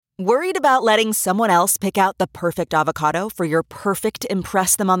Worried about letting someone else pick out the perfect avocado for your perfect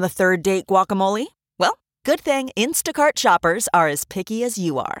impress them on the third date guacamole? Well, good thing Instacart shoppers are as picky as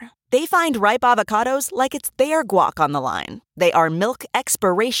you are. They find ripe avocados like it's their guac on the line. They are milk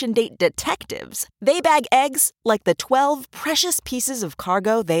expiration date detectives. They bag eggs like the 12 precious pieces of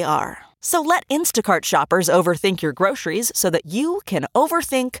cargo they are. So let Instacart shoppers overthink your groceries so that you can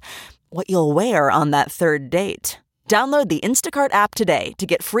overthink what you'll wear on that third date. Download the Instacart app today to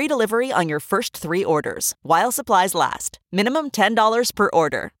get free delivery on your first 3 orders, while supplies last. Minimum $10 per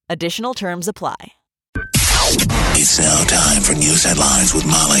order. Additional terms apply. It's now time for news headlines with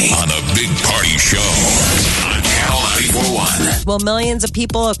Molly on the Big Party Show on Channel 94.1. Well, millions of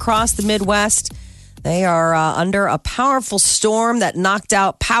people across the Midwest, they are under a powerful storm that knocked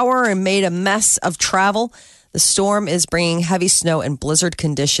out power and made a mess of travel. The storm is bringing heavy snow and blizzard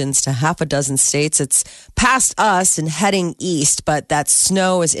conditions to half a dozen states. It's past us and heading east, but that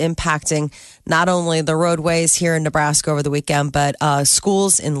snow is impacting not only the roadways here in Nebraska over the weekend, but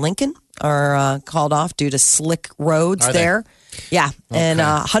schools in Lincoln are called off due to slick roads there. Yeah, okay. And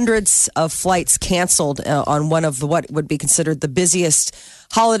hundreds of flights canceled on one of what would be considered the busiest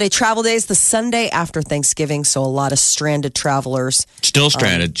holiday travel days, the Sunday after Thanksgiving. So a lot of stranded travelers. Still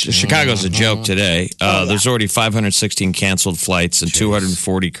stranded. Chicago's a joke today. There's already 516 canceled flights and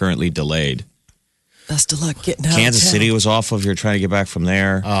 240 currently delayed. Best of luck getting out Kansas of town. City was awful if you're trying to get back from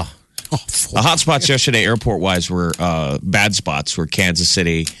there. The hot spots yesterday, airport-wise, were bad spots were Kansas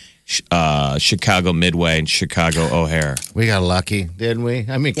City, Chicago Midway, and Chicago O'Hare. We got lucky, didn't we?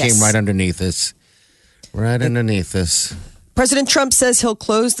 I mean, it came right underneath us. Right underneath us. President Trump says he'll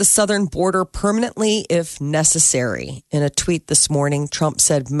close the southern border permanently if necessary. In a tweet this morning, Trump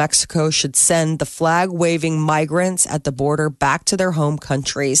said Mexico should send the flag-waving migrants at the border back to their home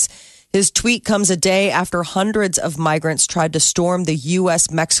countries. His tweet comes a day after hundreds of migrants tried to storm the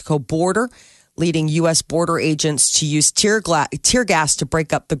U.S.-Mexico border, leading U.S. border agents to use tear gas to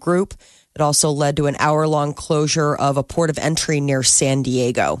break up the group. It also led to an hour-long closure of a port of entry near San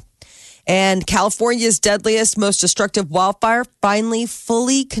Diego. And California's deadliest, most destructive wildfire finally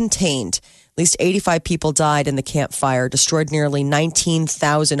fully contained. At least 85 people died in the Camp Fire, destroyed nearly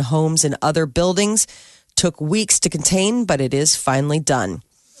 19,000 homes and other buildings. Took weeks to contain, but it is finally done.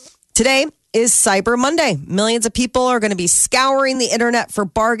 Today is Cyber Monday. Millions of people are going to be scouring the internet for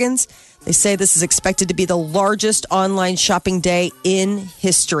bargains. They say this is expected to be the largest online shopping day in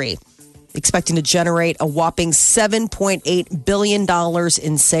history. Expecting to generate a whopping $7.8 billion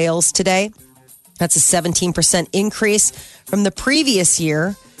in sales today. That's a 17% increase from the previous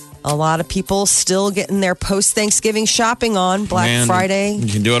year. A lot of people still getting their post-Thanksgiving shopping on Black Friday.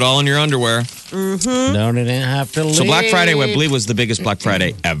 You can do it all in your underwear. Mm-hmm. No, they didn't have to leave. So Black Friday, I believe, was the biggest Black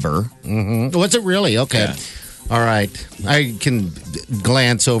Friday ever. Mm-hmm. Was it really? Okay. Yeah. All right. I can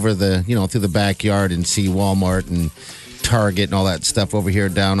glance over through the backyard and see Walmart and Target and all that stuff over here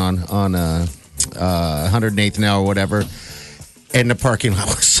down on 108th now or whatever. And the parking lot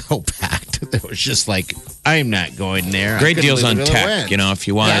was so packed. It was just like, I'm not going there. Great deals on tech. Went. If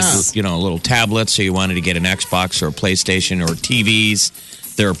you wanted, a little tablet, so you wanted to get an Xbox or a PlayStation or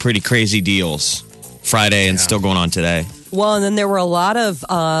TVs, there are pretty crazy deals Friday and still going on today. Well, and then there were a lot of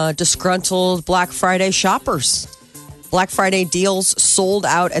disgruntled Black Friday shoppers. Black Friday deals sold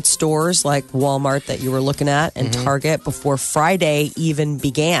out at stores like Walmart that you were looking at and Target before Friday even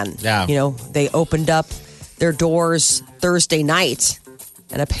began. Yeah. They opened up their doors Thursday night.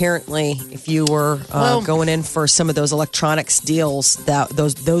 And apparently, if you were going in for some of those electronics deals,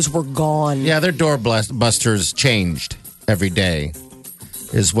 those were gone. Yeah, their door busters changed every day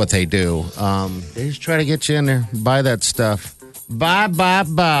is what they do. They just try to get you in there, buy that stuff. Buy.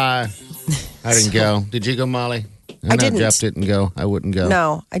 I didn't go. Did you go, Molly? I didn't. Jeff didn't go. I wouldn't go.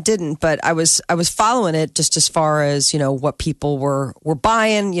 No, I didn't. But I was following it just as far as what people were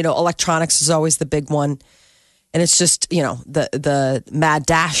buying. Electronics is always the big one, and it's just the mad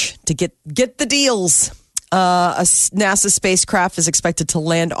dash to get the deals. A NASA spacecraft is expected to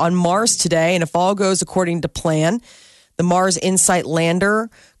land on Mars today, and if all goes according to plan, the Mars InSight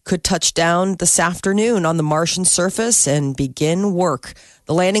lander could touch down this afternoon on the Martian surface and begin work.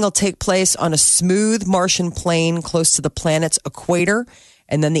 The landing will take place on a smooth Martian plain close to the planet's equator,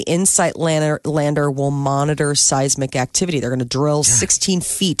 and then the InSight lander will monitor seismic activity. They're going to drill 16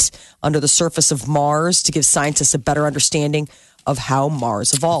 feet under the surface of Mars to give scientists a better understanding of how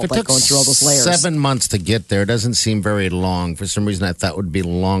Mars evolved, It took going through all those layers. 7 months to get there. It doesn't seem very long. For some reason, I thought it would be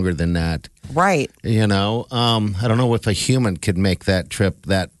longer than that. Right. I don't know if a human could make that trip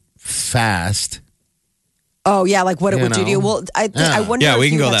that fast. Oh, yeah, like what it would do to you. Well, I wonder if we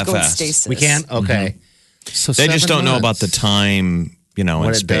can you go have that to go in fast. stasis. We can? Okay. So They just 7 don't know about months. the time in What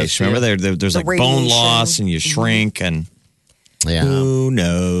it space. does to you. Remember, there's like bone radiation. loss and you shrink and Yeah. who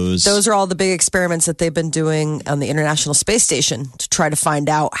knows? Those are all the big experiments that they've been doing on the International Space Station to try to find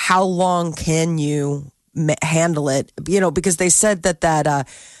out how long can you handle it. Because they said that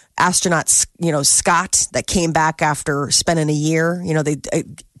astronaut, Scott, that came back after spending a year, they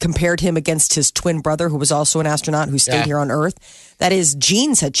compared him against his twin brother, who was also an astronaut who stayed here on Earth, that his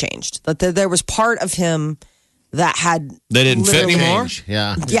genes had changed. That there was part of him that had They didn't fit literally- anymore?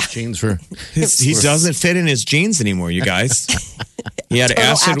 Yeah. His Yeah. genes were. He doesn't fit in his jeans anymore, you guys. He had Total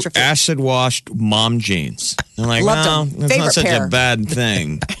atrophy. acid washed mom jeans. I'm like, Loved well, them. it's Favorite not such pair. a bad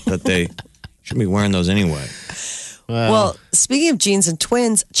thing that they should be wearing those anyway. Well, speaking of genes and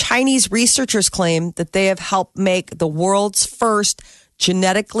twins, Chinese researchers claim that they have helped make the world's first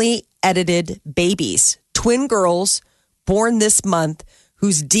genetically edited babies. Twin girls born this month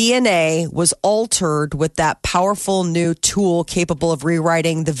whose DNA was altered with that powerful new tool capable of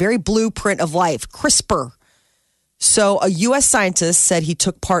rewriting the very blueprint of life, CRISPR. So a U.S. scientist said he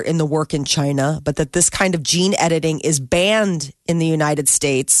took part in the work in China, but that this kind of gene editing is banned in the United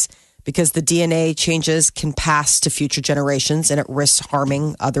States because the DNA changes can pass to future generations and it risks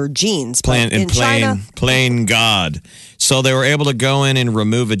harming other genes. But in China, Plain God. So they were able to go in and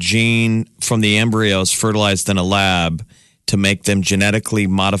remove a gene from the embryos fertilized in a lab to make them genetically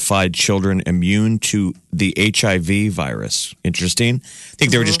modified children immune to the HIV virus. Interesting. I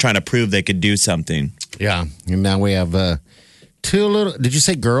think they were just trying to prove they could do something. Yeah. And now we have two little. Did you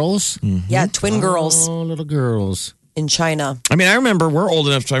say girls? yeah, twin girls Oh, little girls. in China. I mean, I remember we're old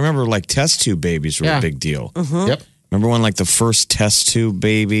enough to. I remember like test tube babies were Yeah. a big deal. Yep. Remember when like the first test tube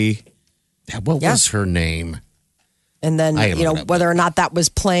baby? What Yeah. was her name? And then, I looked it up. whether or not that was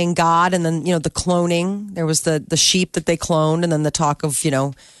playing God. And then, the cloning. There was the sheep that they cloned. And then the talk of,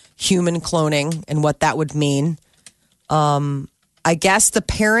 human cloning and what that would mean. I guess the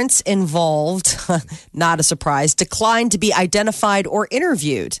parents involved, not a surprise, declined to be identified or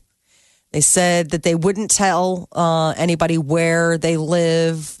interviewed. They said that they wouldn't tell anybody where they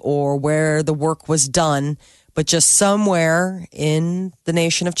live or where the work was done, but just somewhere in the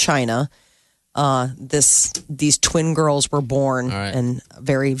nation of China. These twin girls were born and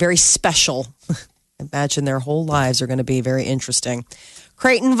very, very special. Imagine their whole lives are going to be very interesting.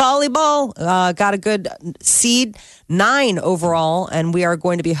 Creighton volleyball got a good seed, 9 overall, and we are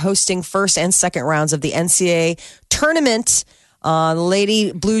going to be hosting first and second rounds of the NCAA tournament. The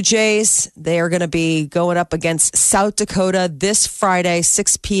Lady Blue Jays, they are going to be going up against South Dakota this Friday,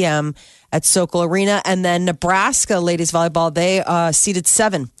 6 p.m. at Sokol Arena. And then Nebraska ladies volleyball, they seeded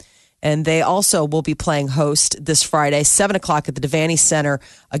 7. And they also will be playing host this Friday, 7 o'clock at the Devaney Center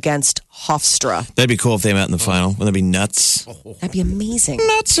against Hofstra. That'd be cool if they met in the final. Wouldn't that be nuts? That'd be amazing.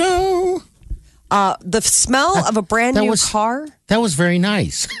 Nutso. The smell of a brand that new was- car. That was very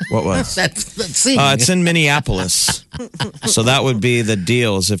nice. What was? that scene. It's in Minneapolis. So that would be the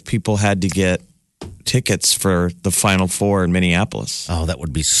deal is if people had to get tickets for the Final Four in Minneapolis. Oh, that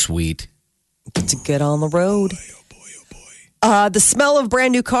would be sweet. To get on the road. The smell of a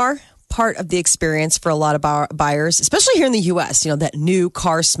brand new car, part of the experience for a lot of buyers, especially here in the U.S. That new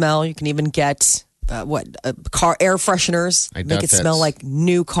car smell. You can even get car air fresheners, I make doubt it smell that's- like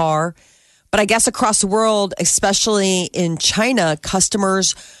new car. But I guess across the world, especially in China,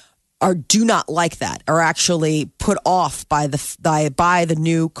 customers do not like that, are actually put off by the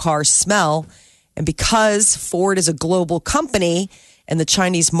new car smell. And because Ford is a global company and the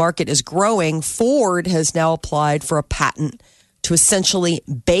Chinese market is growing, Ford has now applied for a patent to essentially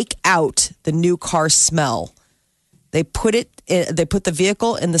bake out the new car smell. They put the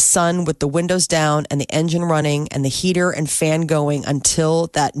vehicle in the sun with the windows down and the engine running and the heater and fan going until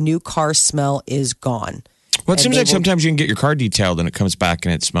that new car smell is gone. Well, it seems they like will- sometimes you can get your car detailed and it comes back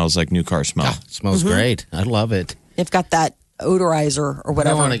and it smells like new car smell. It smells great. I love it. They've got that odorizer or I don't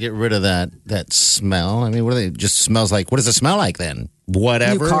whatever. want to get rid of that smell. I mean, what do they? It just smells like. What does it smell like then?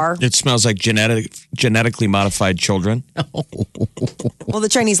 Whatever. New car. It smells like genetically modified children. Well, the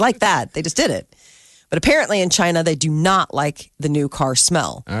Chinese like that. They just did it. But apparently in China, they do not like the new car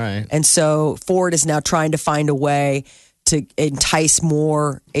smell. All right. And so Ford is now trying to find a way to entice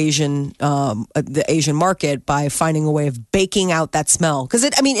more the Asian market by finding a way of baking out that smell. Because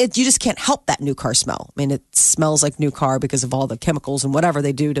you just can't help that new car smell. I mean, it smells like new car because of all the chemicals and whatever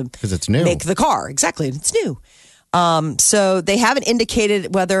they do to 'Cause it's new. make the car. Exactly. It's new. So they haven't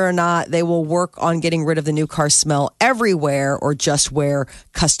indicated whether or not they will work on getting rid of the new car smell everywhere or just where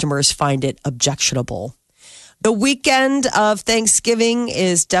customers find it objectionable. The weekend of Thanksgiving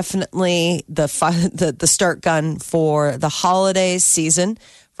is definitely the start gun for the holidays season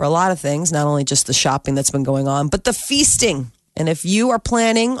for a lot of things, not only just the shopping that's been going on, but the feasting And if you are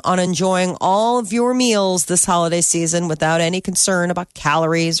planning on enjoying all of your meals this holiday season without any concern about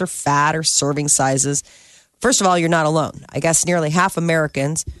calories or fat or serving sizes, first of all, you're not alone. I guess nearly half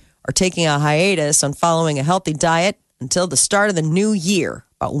Americans are taking a hiatus on following a healthy diet until the start of the new year.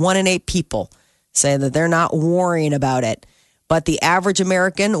 About 1 in 8 people say that they're not worrying about it. But the average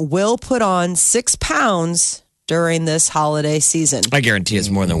American will put on 6 pounds during this holiday season. I guarantee it's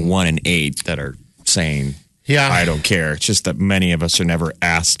more than 1 in 8 that are saying, I don't care. It's just that many of us are never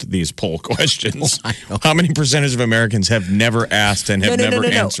asked these poll questions. How many percentage of Americans have never asked and have never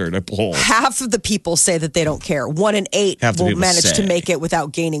answered a poll? Half of the people say that they don't care. 1 in 8 will manage to make it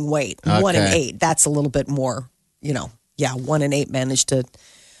without gaining weight. Okay. 1 in 8. That's a little bit more, 1 in 8 managed to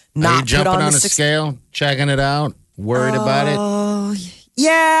not Are you jumping put on a the scale, checking it out, worried about it?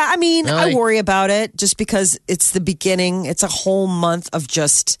 Yeah, I mean, really? I worry about it just because it's the beginning. It's a whole month of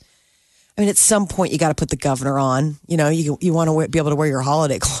just... I mean, at some point, you got to put the governor on. You want to be able to wear your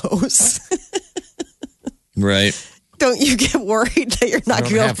holiday clothes. Right. Don't you get worried that you're not going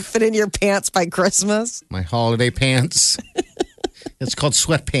to be able to fit in your pants by Christmas? My holiday pants. It's called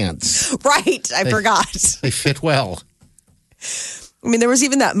sweatpants. Right. I forgot. They fit well. I mean, there was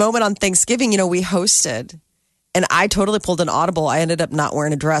even that moment on Thanksgiving, we hosted. And I totally pulled an audible. I ended up not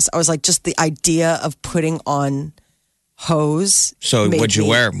wearing a dress. I was like, just the idea of putting on hose. So what'd you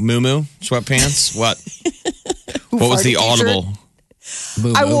wear? Moo-moo? Sweatpants? What? What was the audible?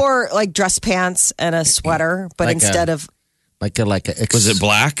 Moo-moo. I wore like dress pants and a sweater, but instead of... Was it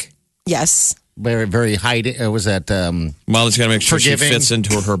black? Yes. Very, very high. Was that... Molly's got to make sure she fits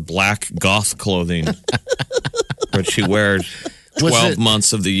into her black goth clothing. Which she wears 12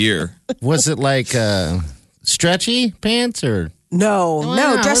 months of the year. Was it like stretchy pants or... No,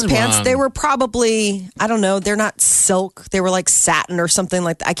 dress pants. Wrong. They were probably, I don't know, they're not silk. They were like satin or something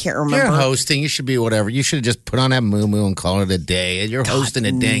like that. I can't remember. You're hosting. You should be whatever. You should have just put on that moo-moo and call it a day. You're hosting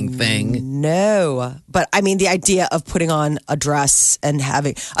a dang thing. No. But I mean, the idea of putting on a dress and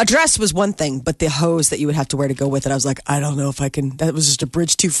having a dress was one thing, but the hose that you would have to wear to go with it, I was like, I don't know if I can. That was just a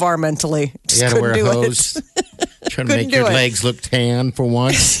bridge too far mentally. Just you had to wear a hose. It. Trying to make your legs look tan for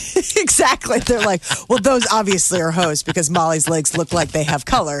once. Exactly. They're like, well, those obviously are hosed because Molly's legs look like they have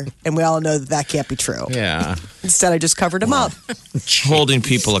color. And we all know that can't be true. Yeah. Instead, I just covered them up. Holding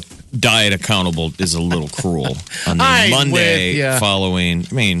people diet accountable is a little cruel on the Monday following.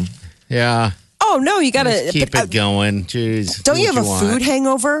 I mean, yeah. Oh, no, you got to keep it going. Jeez. Don't you have a food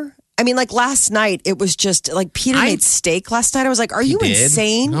hangover? I mean, like last night, it was just like Peter made steak last night. I was like, are you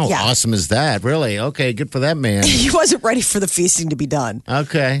insane? How awesome is that? Really? Okay, good for that man. He wasn't ready for the feasting to be done.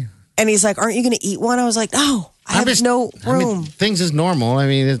 Okay. And he's like, aren't you going to eat one? I was like, no, I have no room. I mean, things is normal. I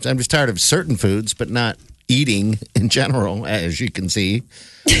mean, I'm just tired of certain foods, but not eating in general, as you can see.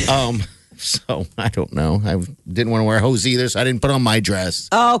 So I don't know. I didn't want to wear hose either, so I didn't put on my dress.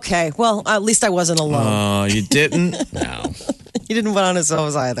 Okay. Well, at least I wasn't alone. Oh, you didn't? No. He didn't put on his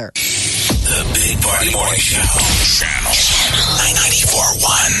hose either. The Big Party Morning Show. Channel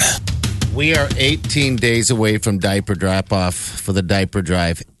 94.1. We are 18 days away from diaper drop-off for the diaper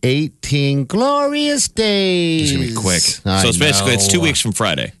drive. 18 glorious days. It's going to be quick. So it's basically, it's 2 weeks from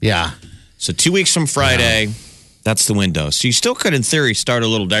Friday. Yeah. So 2 weeks from Friday, that's the window. So you still could, in theory, start a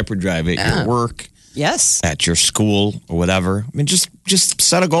little diaper drive at your work. Yes. At your school or whatever. I mean, just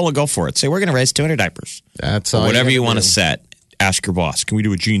set a goal and go for it. Say, we're going to raise 200 diapers. That's all. Or whatever you want to set. Ask your boss. Can we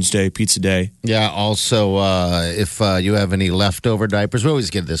do a jeans day, pizza day? Yeah. Also, if you have any leftover diapers, we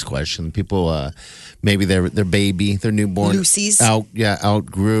always get this question. People, maybe their baby, their newborn, Lucy's,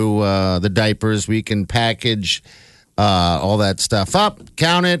 outgrew the diapers. We can package all that stuff up,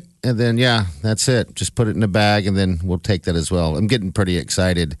 count it, and then that's it. Just put it in a bag, and then we'll take that as well. I'm getting pretty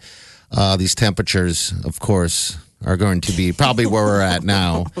excited. These temperatures, of course, are going to be probably where we're at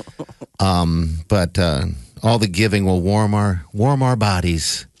now, but. All the giving will warm our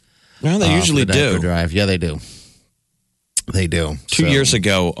bodies. Well, they usually do. Drive. Yeah, they do. They do. 2 years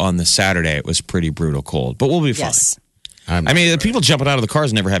ago on the Saturday, it was pretty brutal cold, but we'll be fine. Yes. I mean, the people jumping out of the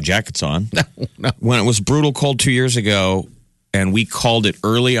cars never have jackets on. No. When it was brutal cold 2 years ago, and we called it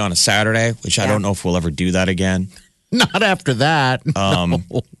early on a Saturday, which I don't know if we'll ever do that again. Not after that.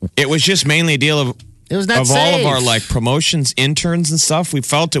 It was just mainly a deal of it was not of safe. all of our like promotions, interns and stuff. We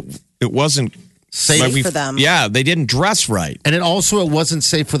felt it wasn't safe for them. Yeah, they didn't dress right. And it wasn't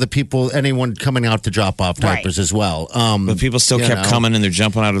safe for the people, anyone coming out to drop off diapers as well. But people still kept coming and they're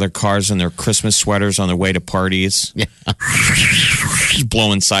jumping out of their cars in their Christmas sweaters on their way to parties. Yeah.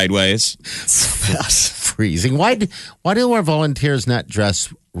 Blowing sideways. Freezing. Why do our volunteers not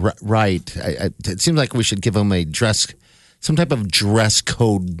dress right? It seems like we should give them some type of dress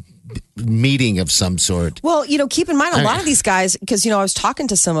code meeting of some sort. Well, keep in mind a lot of these guys, because I was talking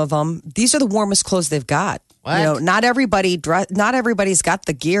to some of them. These are the warmest clothes they've got. What? Not everybody's got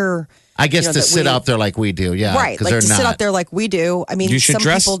the gear. I guess to sit out there like we do, yeah. Right, like to sit out there like we do. I mean, you should some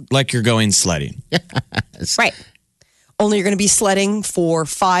dress people, like you're going sledding. right. Only you're going to be sledding for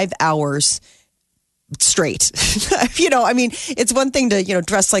 5 hours straight. I mean, it's one thing to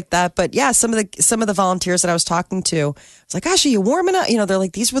dress like that, but yeah, some of the volunteers that I was talking to, I was like, "Gosh, are you warm enough?" They're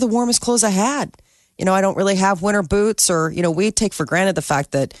like, "These were the warmest clothes I had." I don't really have winter boots, or we take for granted the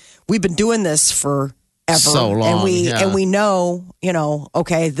fact that we've been doing this for ever, so long, and we know,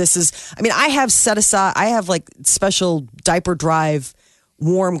 okay, this is. I mean, I have set aside. I have like special diaper drive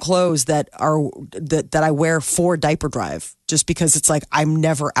warm clothes that I wear for diaper drive, just because it's like I'm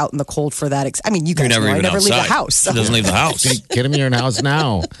never out in the cold for that. I mean, you guys know I never leave the house. She doesn't leave the house. Are you kidding me? You're in the house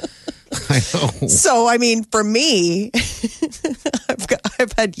now. I know. So, I mean, for me,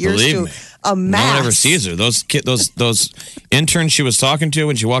 I've had years Believe to me. amass. No one ever sees her. Those interns she was talking to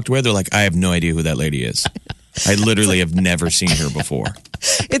when she walked away, they're like, I have no idea who that lady is. I literally have never seen her before.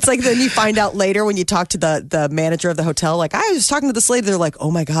 It's like then you find out later when you talk to the manager of the hotel, like, I was talking to this lady. They're like,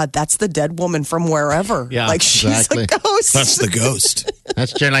 oh my God, that's the dead woman from wherever. Yeah, like exactly. She's a ghost. That's the ghost.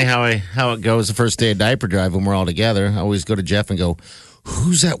 That's generally how it goes the first day of diaper drive when we're all together. I always go to Jeff and go,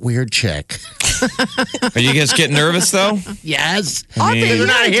 "Who's that weird chick?" Are you guys getting nervous though? Yes. I mean, You're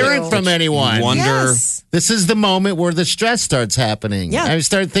not hearing from anyone. Wonder. Yes. This is the moment where the stress starts happening. Yeah. I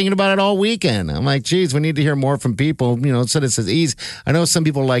started thinking about it all weekend. I'm like, geez, we need to hear more from people, so this is easy. I know some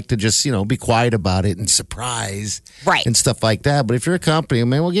people like to just, be quiet about it and surprise. Right. And stuff like that. But if you're a company,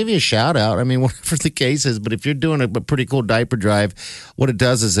 man, we'll give you a shout out. I mean, whatever the case is. But if you're doing a pretty cool diaper drive, what it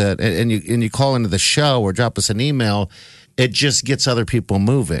does is that, and you call into the show or drop us an email, it just gets other people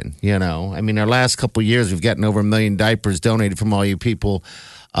moving, I mean, our last couple of years, we've gotten over 1 million diapers donated from all you people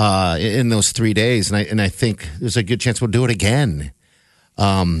in those 3 days. And I think there's a good chance we'll do it again.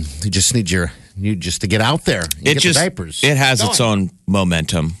 You just need you just to get out there and get the diapers. It has its own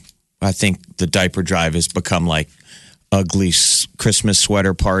momentum. I think the diaper drive has become like ugly Christmas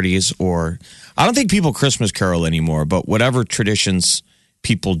sweater parties, or I don't think people Christmas carol anymore, but whatever traditions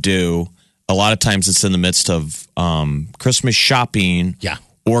people do, a lot of times it's in the midst of Christmas shopping,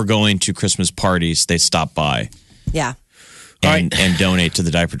 or going to Christmas parties. They stop by, and donate to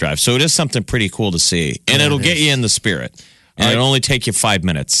the diaper drive. So it is something pretty cool to see, and it'll get you in the spirit. And it'll only take you 5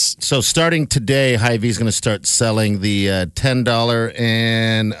 minutes. So starting today, Hy-Vee is going to start selling the $10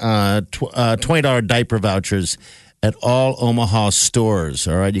 and $20 diaper vouchers at all Omaha stores.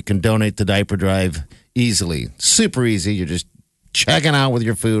 All right, you can donate the diaper drive easily, super easy. You're just checking out with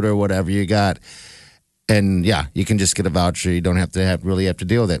your food or whatever you got. And you can just get a voucher. You don't have to really have to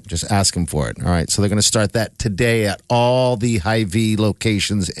deal with it. Just ask them for it. All right. So they're going to start that today at all the Hy-Vee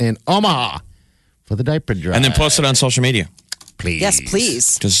locations in Omaha for the diaper drive. And then post it on social media. Please. Yes,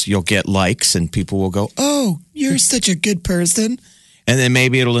 please. Just you'll get likes and people will go, "Oh, you're such a good person." And then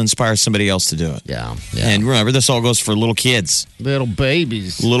maybe it'll inspire somebody else to do it. Yeah. And remember, this all goes for little kids. Little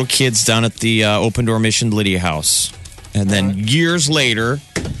babies. Little kids down at the Open Door Mission Lydia House. And then years later,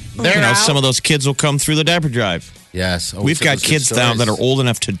 some of those kids will come through the diaper drive. Yes. We've got kids now that are old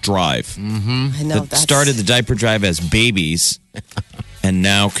enough to drive. Mm-hmm. I know. That started the diaper drive as babies and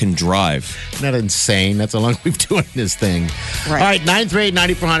now can drive. Isn't that insane? That's how long we've been doing this thing. Right. All right,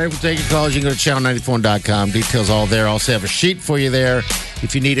 938-9400. We'll take your calls. You can go to channel94.com. Details all there. Also have a sheet for you there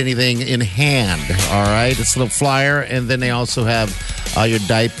if you need anything in hand. All right, it's a little flyer. And then they also have your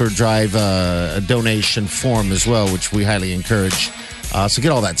diaper drive donation form as well, which we highly encourage. So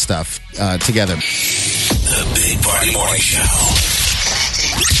get all that stuff together. The Big Party Morning Show.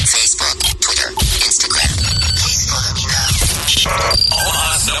 Facebook, Twitter, Instagram. Please follow me now.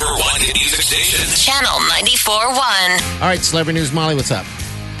 Omaha's #1 hit music station. Channel 94.1. All right, celebrity news. Molly, what's up?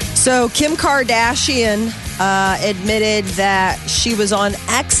 So Kim Kardashian admitted that she was on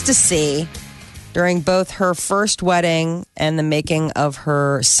ecstasy during both her first wedding and the making of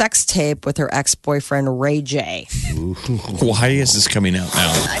her sex tape with her ex-boyfriend Ray J. Why is this coming out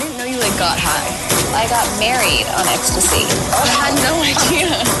now? I didn't know you got high. I got married on ecstasy. I had no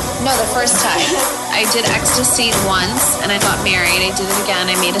idea. No, the first time. I did ecstasy once and I got married. I did it again.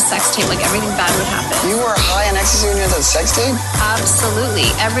 I made a sex tape. Like everything bad would happen. You were high on ecstasy when you had that sex tape?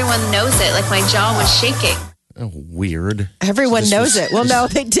 Absolutely. Everyone knows it. Like my jaw was shaking. Oh, weird. Everyone knows it. Well, no,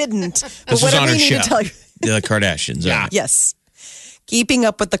 they didn't. But This was on whatever her you need show. to tell you. The Kardashians. Yeah. Yes. Keeping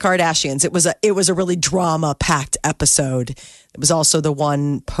Up with the Kardashians. It was a really drama-packed episode. It was also the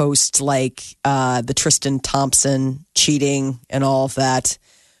one post the Tristan Thompson cheating and all of that.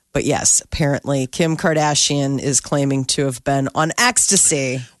 But yes, apparently Kim Kardashian is claiming to have been on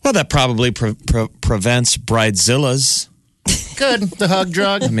ecstasy. Well, that probably prevents bridezillas. Good. The hug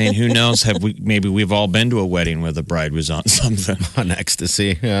drug. I mean, who knows? Maybe we've all been to a wedding where the bride was on something. On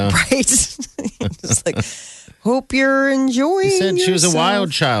ecstasy, yeah. Right? Just like, hope you're enjoying She said she was a yourself.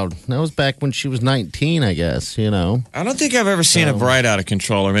 wild child. That was back when she was 19, I guess, I don't think I've ever seen a bride out of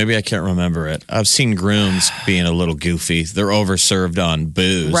control, or maybe I can't remember it. I've seen grooms being a little goofy. They're overserved on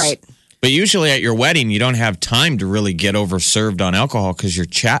booze. Right. But usually at your wedding, you don't have time to really get overserved on alcohol because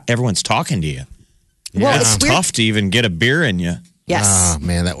everyone's talking to you. Well, It's it's weird. tough to even get a beer in you. Yes. Oh,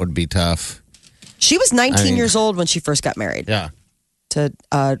 man, that would be tough. She was 19 years old when she first got married Yeah. to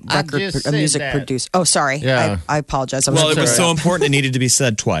a just said music that. producer. Oh, sorry. Yeah. I apologize. I Well, it wasn't was clear. so important, it needed to be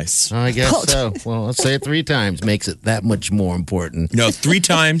said twice. I guess so. Well, let's say it 3 times. Makes it that much more important. No, 3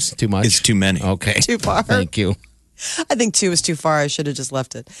 times Too much? is too many. Okay. Too far. Thank you. I think 2 was too far. I should have just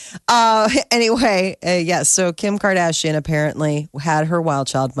left it. Anyway, yes. So Kim Kardashian apparently had her wild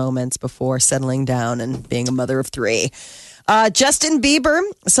child moments before settling down and being a mother of 3. Justin Bieber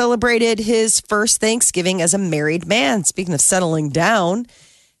celebrated his first Thanksgiving as a married man. Speaking of settling down,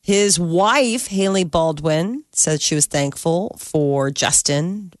 his wife, Hailey Baldwin, said she was thankful for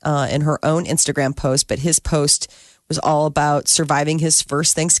Justin in her own Instagram post, but his post was all about surviving his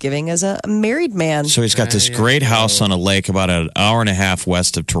first Thanksgiving as a married man. So he's got this great house on a lake about an hour and a half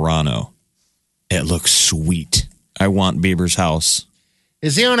west of Toronto. It looks sweet. I want Bieber's house.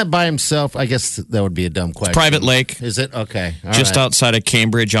 Is he on it by himself? I guess that would be a dumb question. Private lake, Is it? Okay. All just right. outside of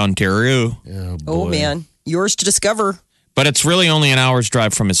Cambridge, Ontario. Oh, man. Yours to discover. But it's really only an hour's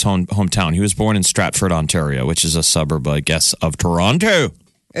drive from his hometown. He was born in Stratford, Ontario, which is a suburb, I guess, of Toronto.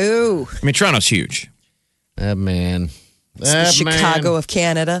 Ooh. I mean, Toronto's huge. That man. It's the Chicago of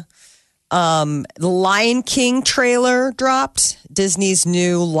Canada. The Lion King trailer dropped, Disney's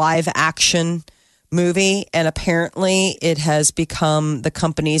new live action movie, and apparently it has become the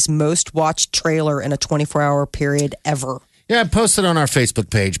company's most watched trailer in a 24-hour period ever. Yeah, I posted on our Facebook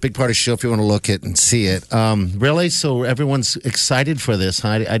page, Big Party Show, if you want to look it and see it. Really? So everyone's excited for this.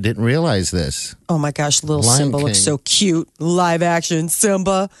 I didn't realize this. Oh my gosh, little Lion Simba King. looks so cute. Live action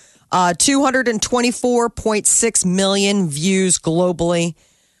Simba. 224.6 million views globally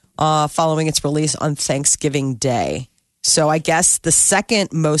following its release on Thanksgiving Day. So I guess the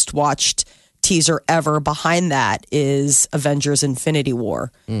second most watched teaser ever behind that is Avengers Infinity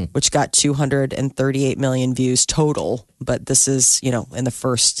War, which got 238 million views total. But this is, in the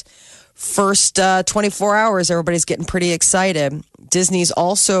first 24 hours, everybody's getting pretty excited. Disney's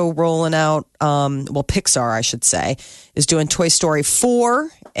also rolling out, Pixar, I should say, is doing Toy Story 4.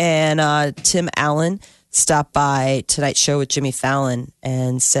 And Tim Allen stopped by Tonight Show with Jimmy Fallon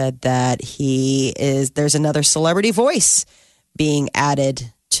and said that there's another celebrity voice being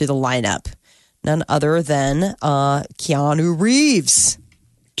added to the lineup. None other than Keanu Reeves.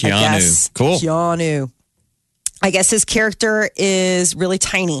 Cool. Keanu. I guess his character is really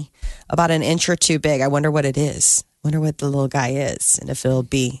tiny, about an inch or two big. I wonder what it is. Wonder what the little guy is, and if it'll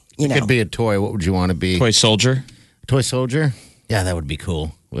be, It could be a toy. What would you want to be? Toy soldier. Toy soldier? Yeah, that would be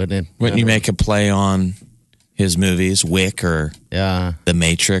cool, wouldn't it? Wouldn't you make a play on his movies, Wick or Yeah. The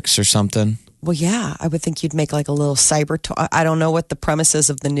Matrix or something? Well, yeah, I would think you'd make like a little cyber toy. I don't know what the premises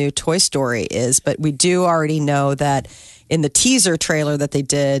of the new Toy Story is, but we do already know that in the teaser trailer that they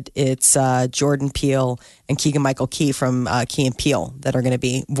did, it's Jordan Peele and Keegan-Michael Key from Key and Peele that are going to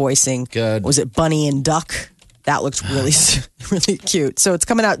be voicing. Good. Was it Bunny and Duck? That looked really, really cute. So it's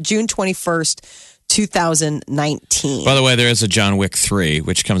coming out June 21st, 2019. By the way, there is a John Wick 3,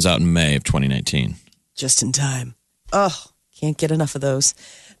 which comes out in May of 2019. Just in time. Oh, can't get enough of those.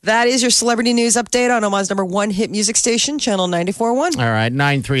 That is your celebrity news update on Omaha's #1 hit music station, Channel 94.1. All right,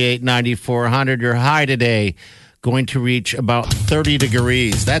 938-9400. Your high today going to reach about 30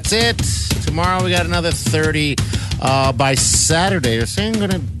 degrees. That's it. Tomorrow we got another 30. By Saturday, they're saying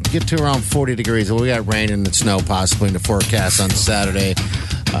going to get to around 40 degrees. Well, we got rain and snow possibly in the forecast on Saturday.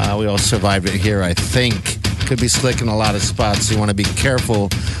 We all survived it here, I think. Could be slick in a lot of spots, so you want to be careful.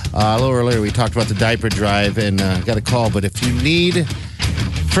 A little earlier, we talked about the diaper drive and got a call. But if you need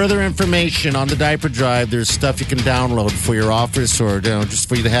further information on the diaper drive, there's stuff you can download for your office or just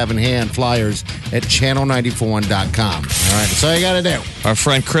for you to have in hand, flyers at channel941.com. All right, that's all you got to do. Our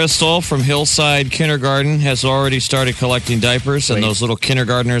friend Crystal from Hillside Kindergarten has already started collecting diapers, and those little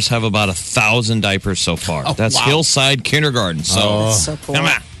kindergartners have about 1,000 diapers so far. That's wow. Hillside Kindergarten. So, That's so cool. come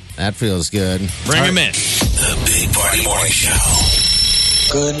on, That feels good. bring them in. The Big Party Morning Show.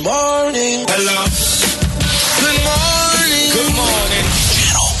 Good morning. Hello. Good morning. Good morning.